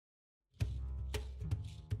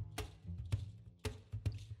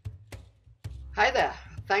Hi there.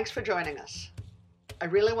 Thanks for joining us. I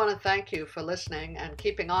really want to thank you for listening and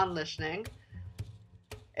keeping on listening.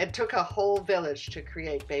 It took a whole village to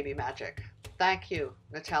create Baby Magic. Thank you,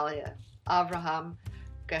 Natalia, Avraham,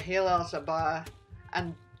 Gahil El-Zabar,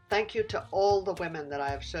 and thank you to all the women that I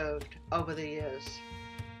have served over the years.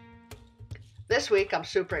 This week I'm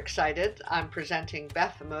super excited. I'm presenting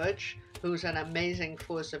Beth Murch, who's an amazing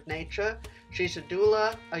force of nature. She's a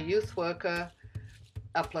doula, a youth worker,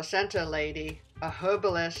 a placenta lady, a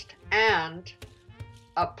herbalist, and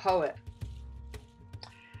a poet.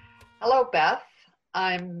 Hello, Beth.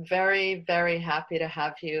 I'm very, very happy to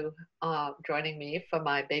have you joining me for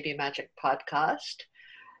my Baby Magic podcast.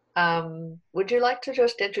 Would you like to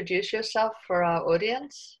just introduce yourself for our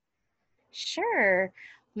audience? Sure.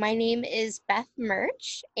 My name is Beth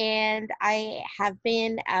Murch, and I have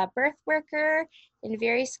been a birth worker in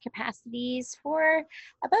various capacities for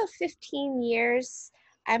about 15 years.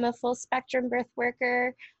 I'm a full spectrum birth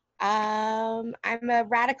worker. I'm a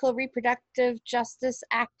radical reproductive justice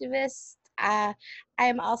activist.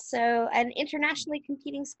 I'm also an internationally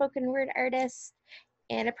competing spoken word artist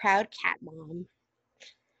and a proud cat mom.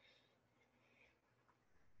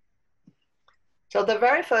 So the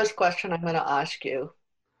very first question I'm going to ask you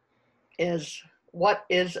is, what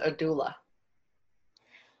is a doula?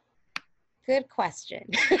 Good question.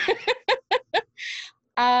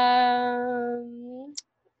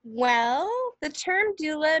 Well, the term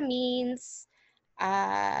doula means,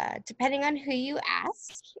 depending on who you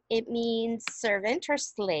ask, it means servant or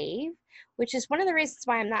slave, which is one of the reasons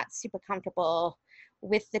why I'm not super comfortable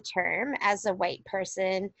with the term as a white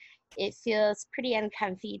person. It feels pretty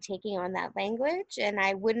uncomfy taking on that language, and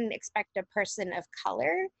I wouldn't expect a person of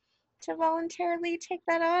color to voluntarily take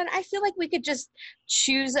that on. I feel like we could just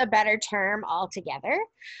choose a better term altogether.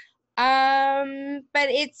 But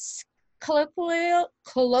it's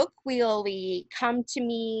colloquially come to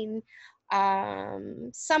mean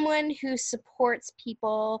someone who supports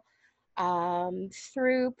people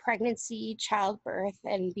through pregnancy, childbirth,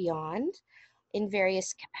 and beyond in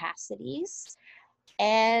various capacities.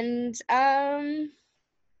 And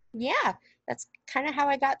yeah, that's kind of how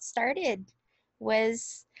I got started.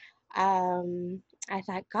 Was I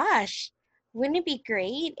thought, gosh, wouldn't it be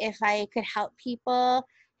great if I could help people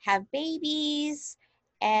have babies,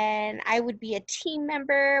 and I would be a team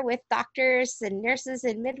member with doctors and nurses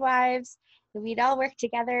and midwives, and we'd all work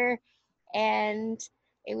together, and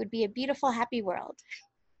it would be a beautiful, happy world.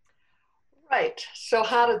 Right. So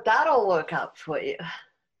how did that all work out for you?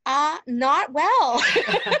 Not well.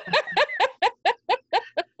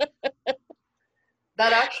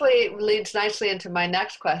 That actually leads nicely into my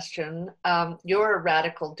next question. You're a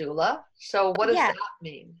radical doula. So what does Yeah. that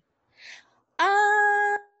mean?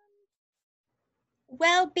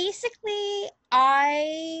 Well, basically,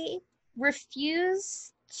 I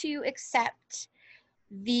refuse to accept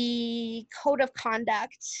the code of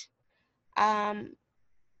conduct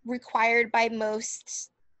required by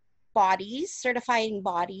most bodies, certifying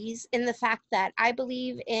bodies, in the fact that I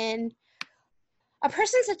believe in a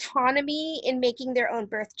person's autonomy in making their own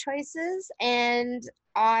birth choices. And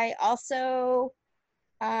I also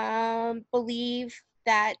believe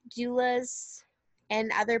that doulas and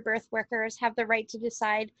other birth workers have the right to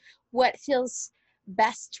decide what feels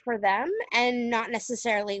best for them and not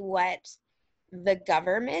necessarily what the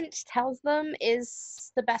government tells them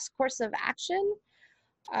is the best course of action.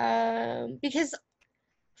 Because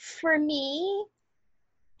for me,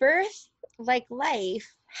 birth, like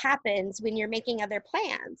life, happens when you're making other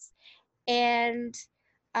plans. And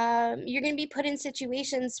you're going to be put in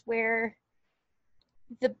situations where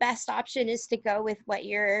the best option is to go with what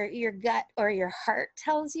your gut or your heart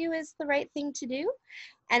tells you is the right thing to do.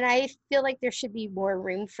 And I feel like there should be more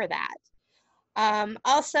room for that.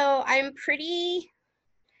 Also, I'm pretty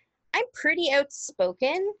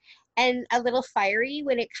outspoken and a little fiery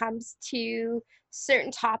when it comes to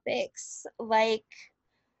certain topics like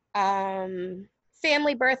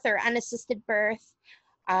family birth or unassisted birth,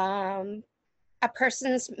 a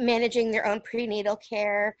person's managing their own prenatal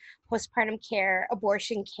care, postpartum care,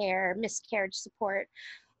 abortion care, miscarriage support.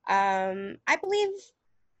 I believe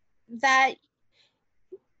that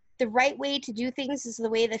the right way to do things is the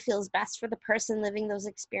way that feels best for the person living those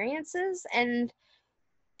experiences, and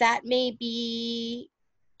that may be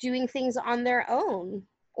doing things on their own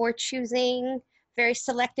or choosing very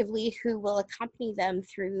selectively who will accompany them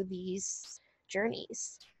through these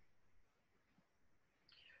journeys.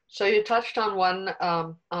 So you touched on one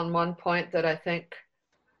point that I think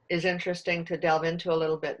is interesting to delve into a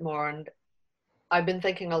little bit more, and I've been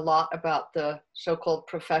thinking a lot about the so-called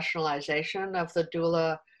professionalization of the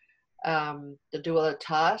doula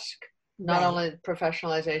task. not Right. only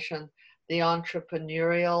professionalization, the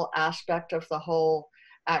entrepreneurial aspect of the whole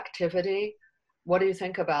activity. What do you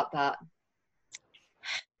think about that?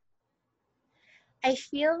 I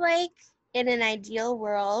feel like in an ideal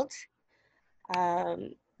world,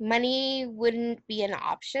 money wouldn't be an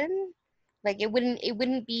option. Like it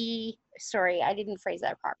wouldn't be, sorry, I didn't phrase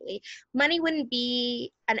that properly. Money wouldn't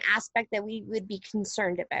be an aspect that we would be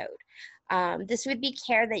concerned about. This would be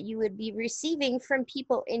care that you would be receiving from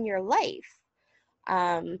people in your life.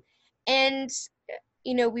 Um, and,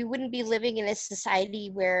 we wouldn't be living in a society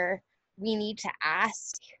where we need to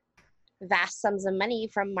ask vast sums of money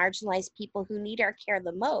from marginalized people who need our care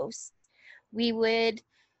the most. We would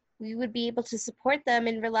we would be able to support them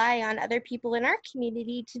and rely on other people in our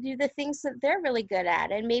community to do the things that they're really good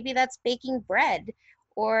at. And maybe that's baking bread,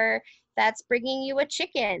 or that's bringing you a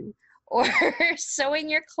chicken, or sewing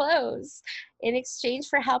your clothes in exchange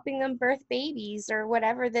for helping them birth babies or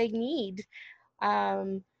whatever they need.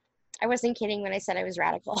 Um, I wasn't kidding when I said I was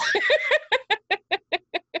radical.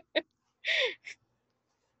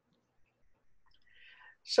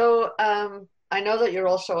 So I know that you're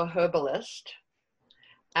also a herbalist,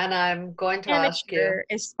 and I'm going to ask you. Amateur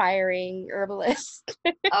aspiring herbalist.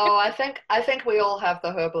 Oh, I think we all have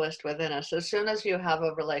the herbalist within us. As soon as you have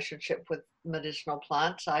a relationship with medicinal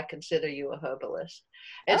plants, I consider you a herbalist.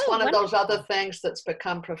 It's Oh, one of those other wonderful. things that's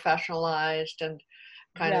become professionalized and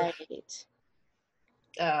kind of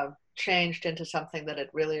Right. changed into something that it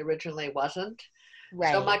really originally wasn't.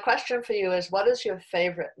 So my Right. question for you is, what is your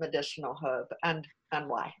favorite medicinal herb and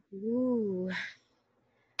why? Ooh.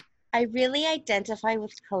 I really identify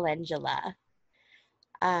with calendula.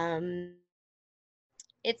 Um,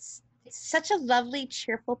 it's such a lovely,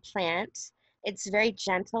 cheerful plant. It's very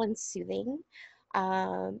gentle and soothing.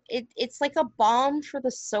 It's like a balm for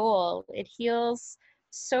the soul. It heals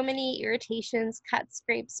so many irritations, cuts,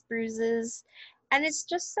 scrapes, bruises, and it's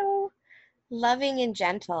just so loving and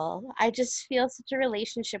gentle. I just feel such a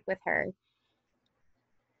relationship with her.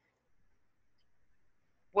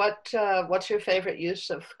 What's your favorite use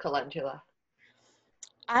of calendula?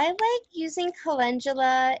 I like using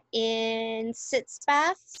calendula in sitz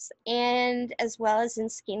baths and as well as in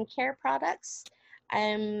skincare products,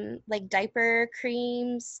 like diaper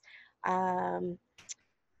creams, um,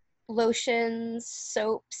 lotions,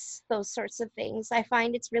 soaps, those sorts of things. I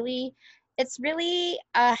find it's really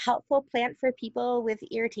a helpful plant for people with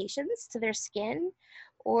irritations to their skin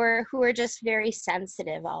or who are just very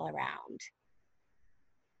sensitive all around.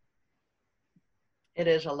 It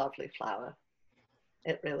is a lovely flower.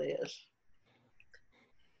 It really is.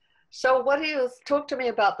 So, what do you talk to me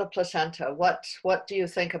about the placenta? What do you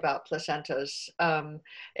think about placentas?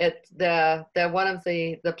 They're one of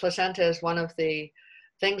the placenta is one of the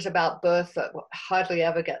things about birth that hardly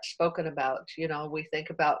ever gets spoken about. We think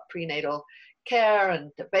about prenatal care and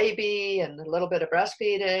the baby and a little bit of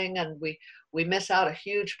breastfeeding, and we miss out a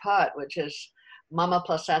huge part, which is mama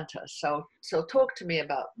placenta. So talk to me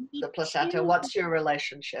about Me the placenta. too. What's your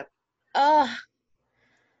relationship? Oh,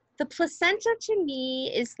 the placenta to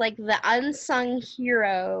me is like the unsung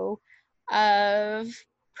hero of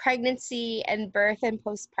pregnancy and birth and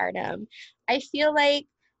postpartum. I feel like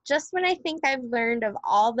just when I think I've learned of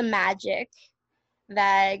all the magic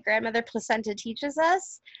that grandmother placenta teaches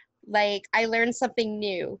us, like I learned something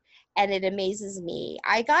new and it amazes me.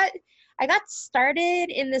 I got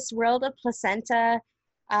started in this world of placenta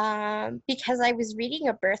because I was reading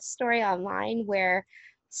a birth story online where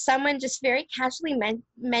someone just very casually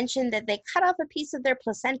mentioned that they cut off a piece of their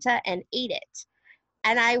placenta and ate it.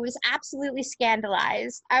 And I was absolutely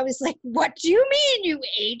scandalized. I was like, what do you mean you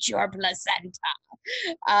ate your placenta?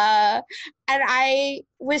 Uh, and I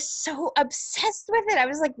was so obsessed with it. I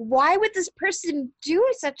was like, why would this person do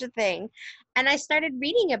such a thing? And I started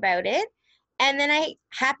reading about it. And then I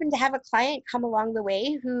happened to have a client come along the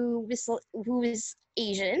way who was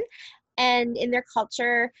Asian, and in their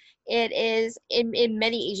culture, it is in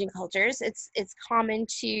many Asian cultures, it's common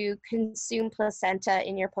to consume placenta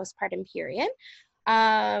in your postpartum period.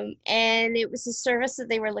 And it was a service that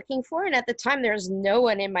they were looking for. And at the time, there was no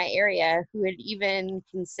one in my area who had even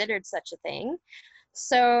considered such a thing.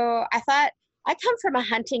 So I thought, I come from a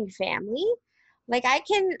hunting family. Like I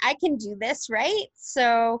can do this, right?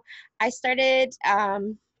 So I started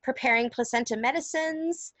preparing placenta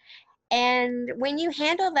medicines. And when you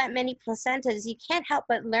handle that many placentas, you can't help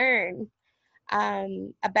but learn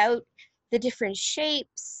about the different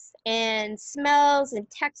shapes and smells and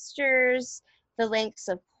textures, the lengths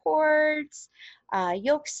of cords,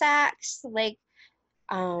 yolk sacs, like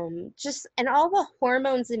just and all the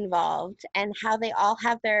hormones involved and how they all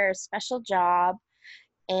have their special job.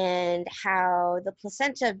 and how the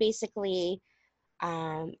placenta basically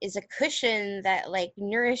is a cushion that like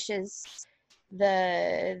nourishes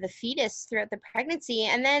the fetus throughout the pregnancy,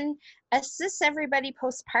 and then assists everybody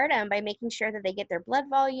postpartum by making sure that they get their blood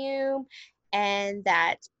volume and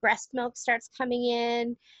that breast milk starts coming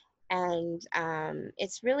in. And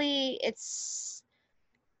it's really it's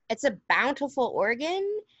a bountiful organ.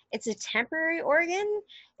 It's a temporary organ.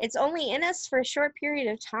 It's only in us for a short period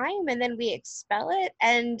of time, and then we expel it.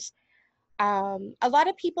 And a lot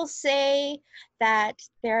of people say that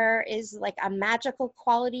there is like a magical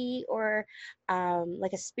quality or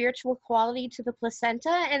like a spiritual quality to the placenta.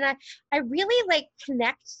 And I really like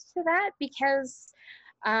connect to that because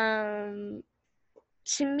to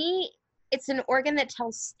me, it's an organ that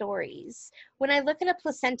tells stories. When I look at a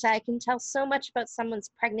placenta, I can tell so much about someone's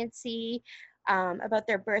pregnancy, about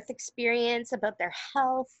their birth experience, about their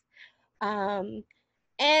health. And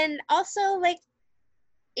also like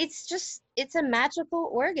it's a magical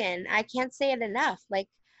organ. I can't say it enough. Like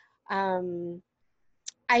um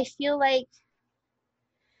I feel like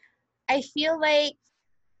I feel like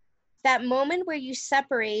that moment where you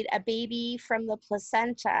separate a baby from the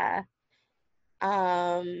placenta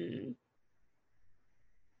um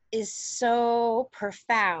is so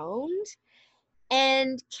profound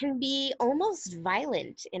and can be almost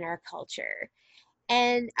violent in our culture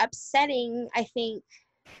and upsetting, I think,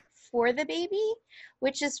 for the baby,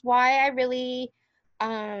 which is why I really,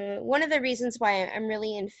 one of the reasons why I'm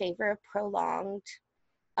really in favor of prolonged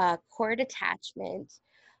cord attachment.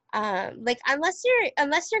 Like unless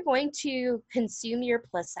you're going to consume your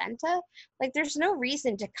placenta, like there's no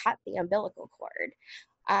reason to cut the umbilical cord,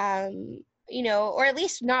 you know, or at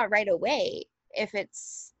least not right away. If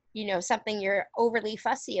it's, you know, something you're overly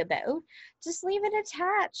fussy about, just leave it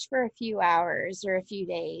attached for a few hours or a few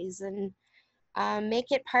days and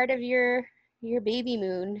make it part of your baby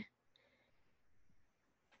moon.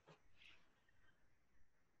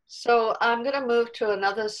 So I'm going to move to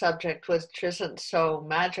another subject which isn't so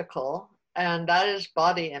magical, and that is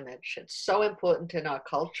body image. It's so important in our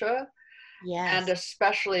culture, and Yes.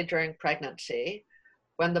 especially during pregnancy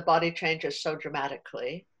when the body changes so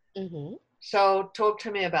dramatically. Mm-hmm. So talk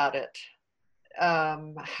to me about it.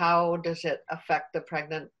 How does it affect the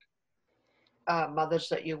pregnant mothers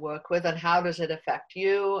that you work with, and how does it affect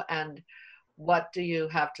you? And what do you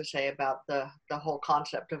have to say about the whole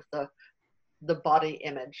concept of the body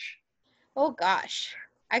image? Oh gosh,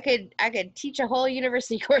 I could teach a whole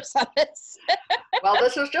university course on this. Well,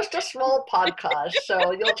 this is just a small podcast,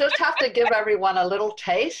 so you'll just have to give everyone a little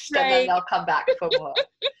taste, and then Right. they'll come back for more.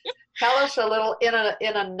 Tell us a little in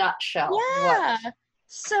a nutshell. What? Yeah.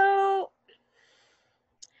 So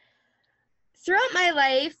throughout my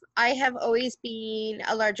life, I have always been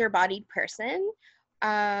a larger bodied person.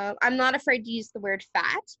 I'm not afraid to use the word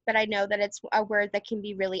fat, but I know that it's a word that can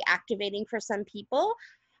be really activating for some people.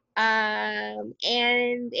 And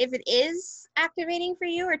if it is activating for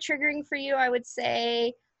you or triggering for you, I would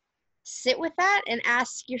say sit with that and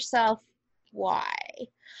ask yourself why.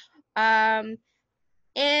 Um,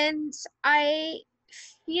 and I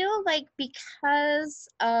feel like because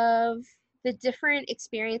of the different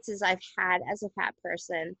experiences I've had as a fat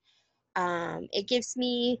person, it gives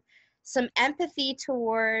me some empathy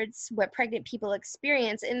towards what pregnant people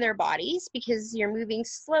experience in their bodies because you're moving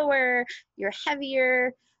slower, you're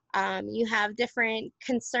heavier, you have different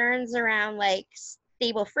concerns around like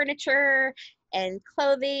stable furniture and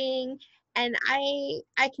clothing, and I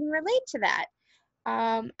can relate to that.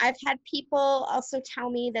 I've had people also tell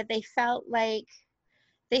me that they felt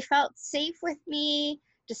safe with me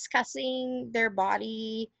discussing their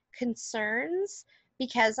body concerns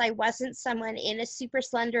because I wasn't someone in a super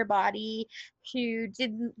slender body who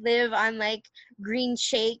didn't live on like green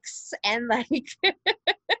shakes and like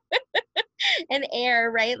and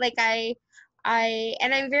air, right? Like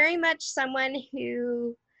and I'm very much someone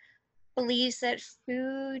who believes that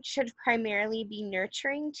food should primarily be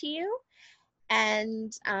nurturing to you.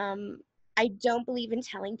 And I don't believe in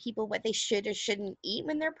telling people what they should or shouldn't eat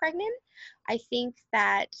when they're pregnant. I think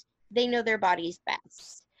that they know their bodies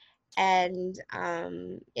best. And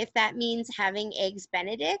if that means having eggs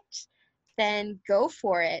Benedict, then go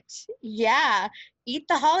for it. Yeah, eat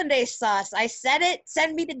the hollandaise sauce. I said it.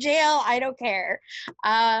 Send me to jail. I don't care.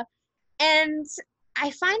 And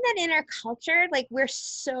I find that in our culture, like we're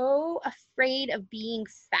so afraid of being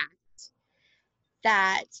fat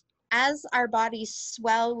that as our bodies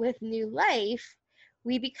swell with new life,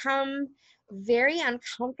 we become very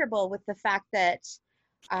uncomfortable with the fact that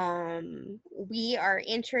we are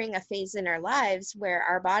entering a phase in our lives where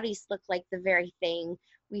our bodies look like the very thing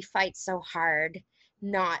we fight so hard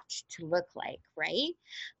not to look like, right?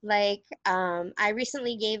 Like, I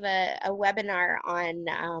recently gave a webinar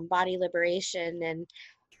on body liberation,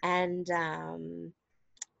 and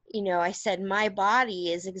you know, I said my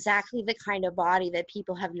body is exactly the kind of body that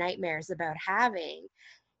people have nightmares about having.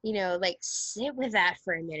 You know, like, sit with that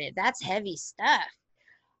for a minute. That's heavy stuff.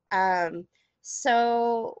 Um,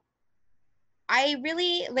 so I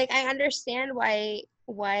really, like, I understand why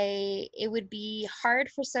it would be hard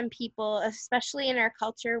for some people, especially in our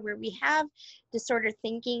culture where we have disordered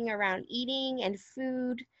thinking around eating and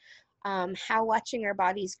food, how watching our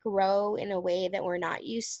bodies grow in a way that we're not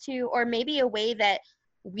used to, or maybe a way that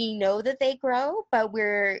we know that they grow, but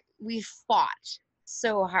we've fought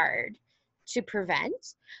so hard to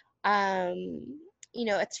prevent. You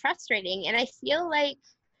know, it's frustrating. And I feel like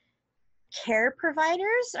care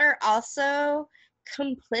providers are also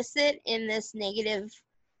complicit in this negative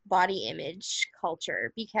body image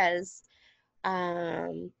culture because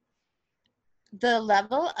um, the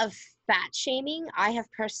level of fat shaming I have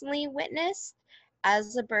personally witnessed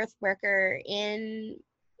as a birth worker in,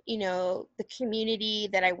 you know, the community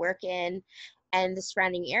that I work in and the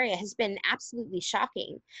surrounding area has been absolutely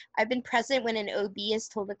shocking. I've been present when an OB has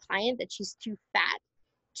told a client that she's too fat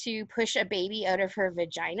to push a baby out of her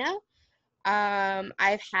vagina.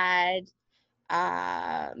 I've had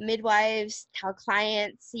midwives tell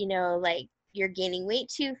clients, you know, like, you're gaining weight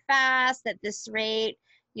too fast at this rate.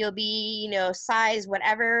 You'll be, you know, size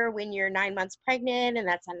whatever when you're 9 months pregnant, and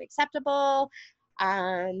that's unacceptable.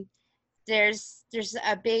 Um, there's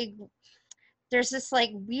a big there's this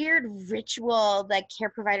like weird ritual that care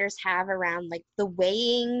providers have around like the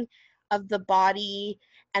weighing of the body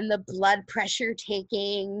and the blood pressure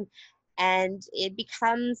taking, and it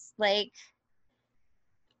becomes like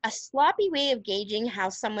a sloppy way of gauging how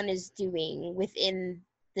someone is doing within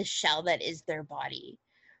the shell that is their body,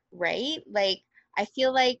 right? Like, I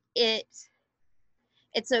feel like it's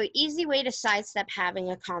an easy way to sidestep having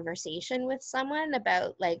a conversation with someone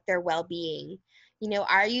about like their well-being. You know,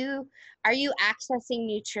 are you accessing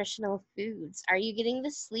nutritional foods? Are you getting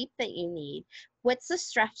the sleep that you need? What's the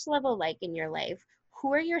stress level like in your life?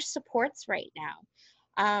 Who are your supports right now?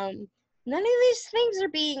 None of these things are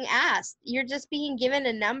being asked. You're just being given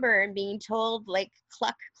a number and being told like,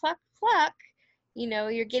 cluck cluck cluck, you know,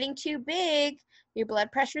 you're getting too big, your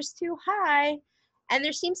blood pressure's too high. And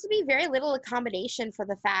there seems to be very little accommodation for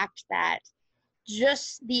the fact that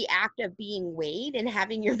just the act of being weighed and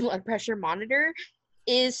having your blood pressure monitored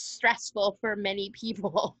is stressful for many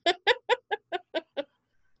people.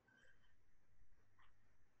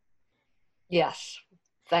 Yes,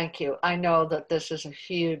 thank you. I know that this is a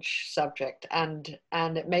huge subject, and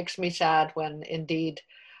it makes me sad when indeed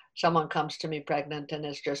someone comes to me pregnant and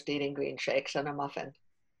is just eating green shakes and a muffin.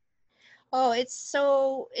 Oh, it's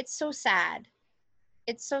so sad.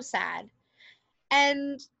 It's so sad.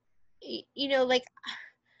 And you know, like,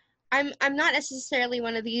 I'm not necessarily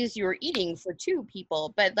one of these you're eating for two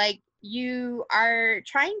people, but like you are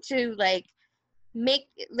trying to like make,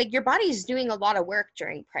 like, your body's doing a lot of work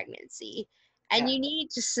during pregnancy, and Yeah, you need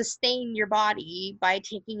to sustain your body by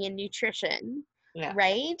taking in nutrition, yeah.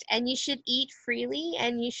 right? And you should eat freely,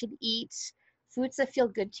 and you should eat foods that feel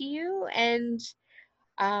good to you, and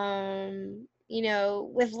you know,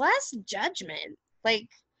 with less judgment, like,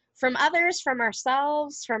 from others, from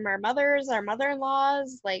ourselves, from our mothers, our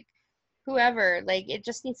mother-in-laws, like, whoever. Like, it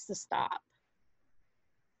just needs to stop.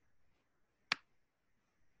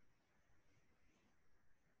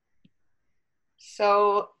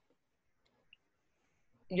 So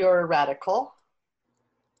you're a radical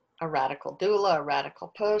doula, a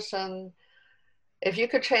radical person. If you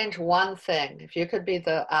could change one thing, if you could be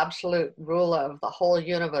the absolute ruler of the whole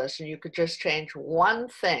universe and you could just change one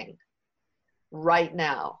thing right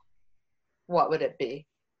now, what would it be?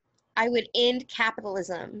 I would end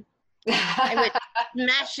capitalism. I would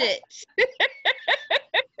smash it.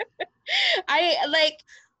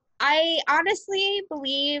 I honestly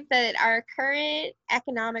believe that our current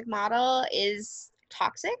economic model is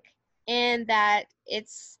toxic, and that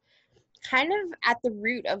it's kind of at the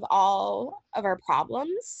root of all of our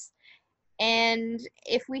problems. And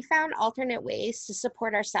if we found alternate ways to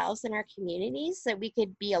support ourselves and our communities, that we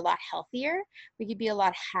could be a lot healthier, we could be a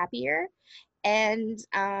lot happier, and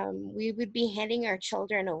we would be handing our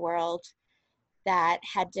children a world that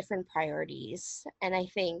had different priorities. And I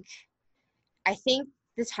think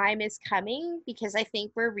the time is coming, because I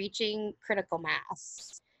think we're reaching critical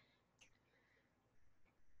mass.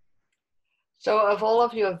 So, of all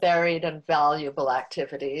of your varied and valuable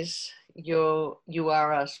activities, you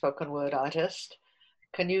are a spoken word artist.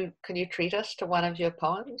 Can you treat us to one of your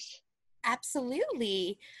poems?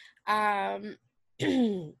 Absolutely. Um,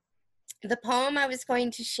 The poem I was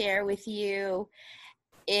going to share with you,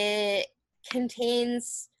 it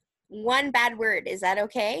contains one bad word. Is that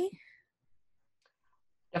okay?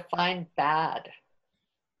 Define bad.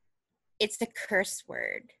 It's a curse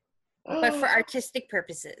word, but for artistic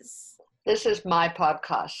purposes. This is my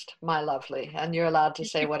podcast, my lovely, and you're allowed to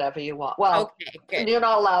say whatever you want. Well, Okay, good. you're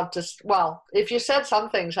not allowed to, well, if you said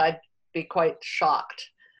some things, I'd be quite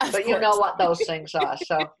shocked. But you know what those things are,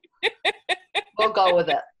 so we'll go with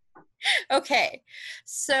it. Okay,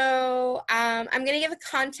 so I'm going to give a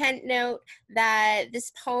content note that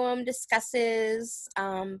this poem discusses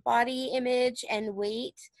body image and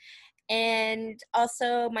weight, and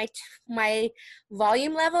also my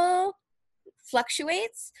volume level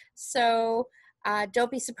fluctuates, so don't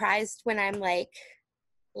be surprised when I'm like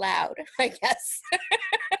loud, I guess.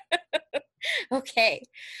 Okay.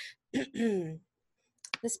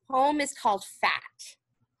 This poem is called Fat.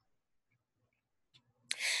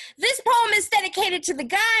 This poem is dedicated to the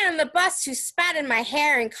guy on the bus who spat in my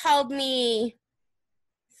hair and called me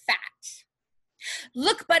fat.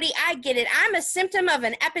 Look, buddy, I get it. I'm a symptom of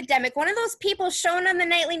an epidemic. One of those people shown on the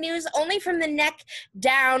nightly news only from the neck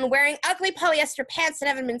down, wearing ugly polyester pants that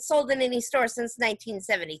haven't been sold in any store since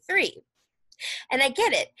 1973. And I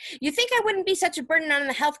get it. You think I wouldn't be such a burden on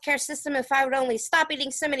the healthcare system if I would only stop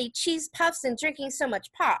eating so many cheese puffs and drinking so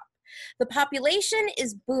much pop. The population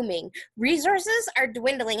is booming. Resources are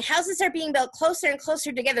dwindling. Houses are being built closer and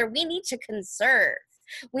closer together. We need to conserve.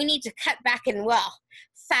 We need to cut back and, well,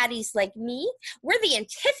 fatties like me, we're the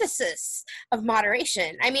antithesis of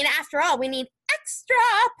moderation. I mean, after all, we need extra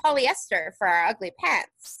polyester for our ugly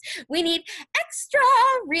pants. We need extra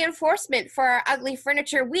reinforcement for our ugly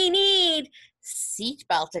furniture. We need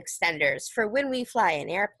seatbelt extenders for when we fly in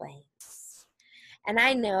airplanes. And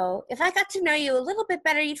I know if I got to know you a little bit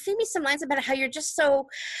better, you'd feed me some lines about how you're just so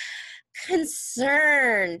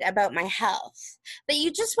concerned about my health, that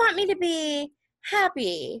you just want me to be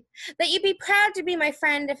happy, that you'd be proud to be my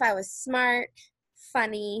friend if I was smart,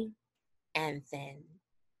 funny, and thin.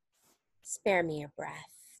 Spare me your breath.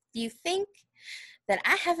 Do you think that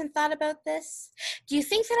I haven't thought about this? Do you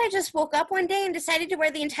think that I just woke up one day and decided to wear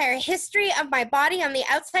the entire history of my body on the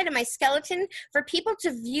outside of my skeleton for people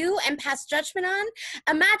to view and pass judgment on?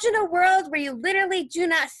 Imagine a world where you literally do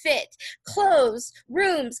not fit. Clothes,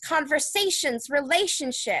 rooms, conversations,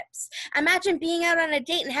 relationships. Imagine being out on a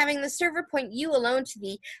date and having the server point you alone to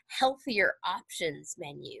the healthier options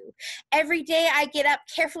menu. Every day I get up,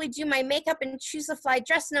 carefully do my makeup, and choose a fly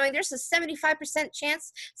dress, knowing there's a 75%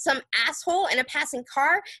 chance some asshole in a passing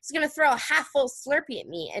car is going to throw a half-full Slurpee at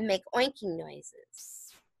me and make oinking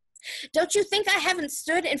noises. Don't you think I haven't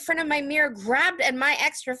stood in front of my mirror, grabbed at my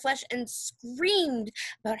extra flesh, and screamed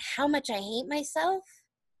about how much I hate myself?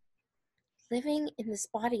 Living in this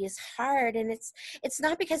body is hard, and it's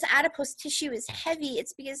not because adipose tissue is heavy.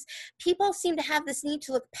 It's because people seem to have this need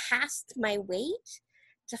to look past my weight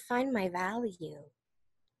to find my value.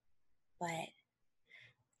 But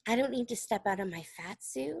I don't need to step out of my fat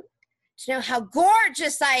suit to know how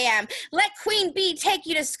gorgeous I am. Let Queen Bee take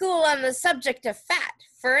you to school on the subject of fat,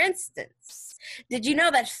 for instance. Did you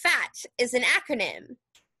know that FAT is an acronym?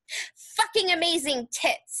 Fucking amazing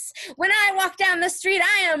tits. When I walk down the street,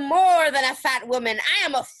 I am more than a fat woman. I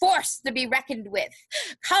am a force to be reckoned with.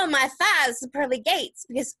 Call my thighs the pearly gates,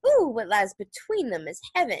 because, ooh, what lies between them is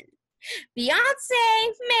heaven. Beyonce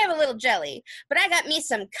may have a little jelly, but I got me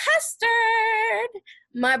some custard.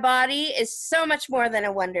 My body is so much more than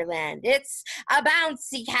a wonderland. It's a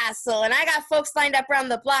bouncy castle, and I got folks lined up around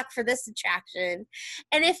the block for this attraction.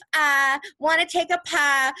 And if I want to take a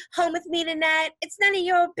pie home with me tonight, it's none of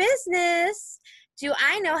your business. Do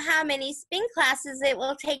I know how many spin classes it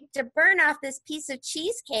will take to burn off this piece of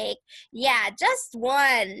cheesecake? Yeah, just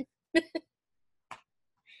one.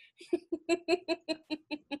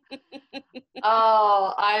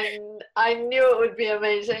 Oh, I knew it would be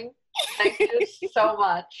amazing. Thank you so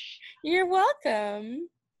much. You're welcome.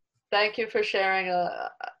 Thank you for sharing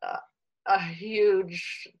a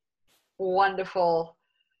huge, wonderful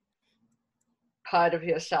part of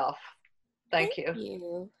yourself. Thank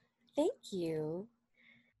you. Thank you.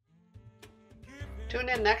 Tune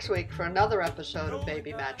in next week for another episode of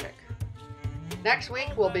Baby Magic. Next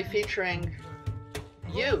week, we'll be featuring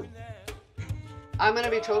you. I'm going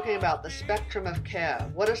to be talking about the spectrum of care.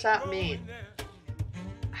 What does that mean?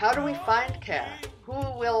 How do we find care? Who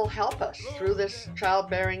will help us through this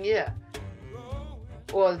childbearing year?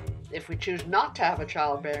 Or if we choose not to have a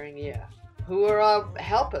childbearing year, who are our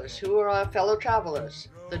helpers? Who are our fellow travelers?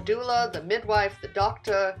 The doula, the midwife, the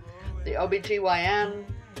doctor, the OBGYN,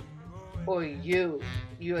 or you,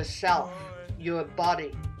 yourself, your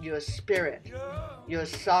body? your spirit, your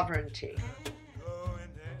sovereignty.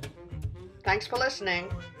 Thanks for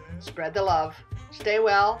listening. Spread the love. Stay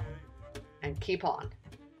well and keep on.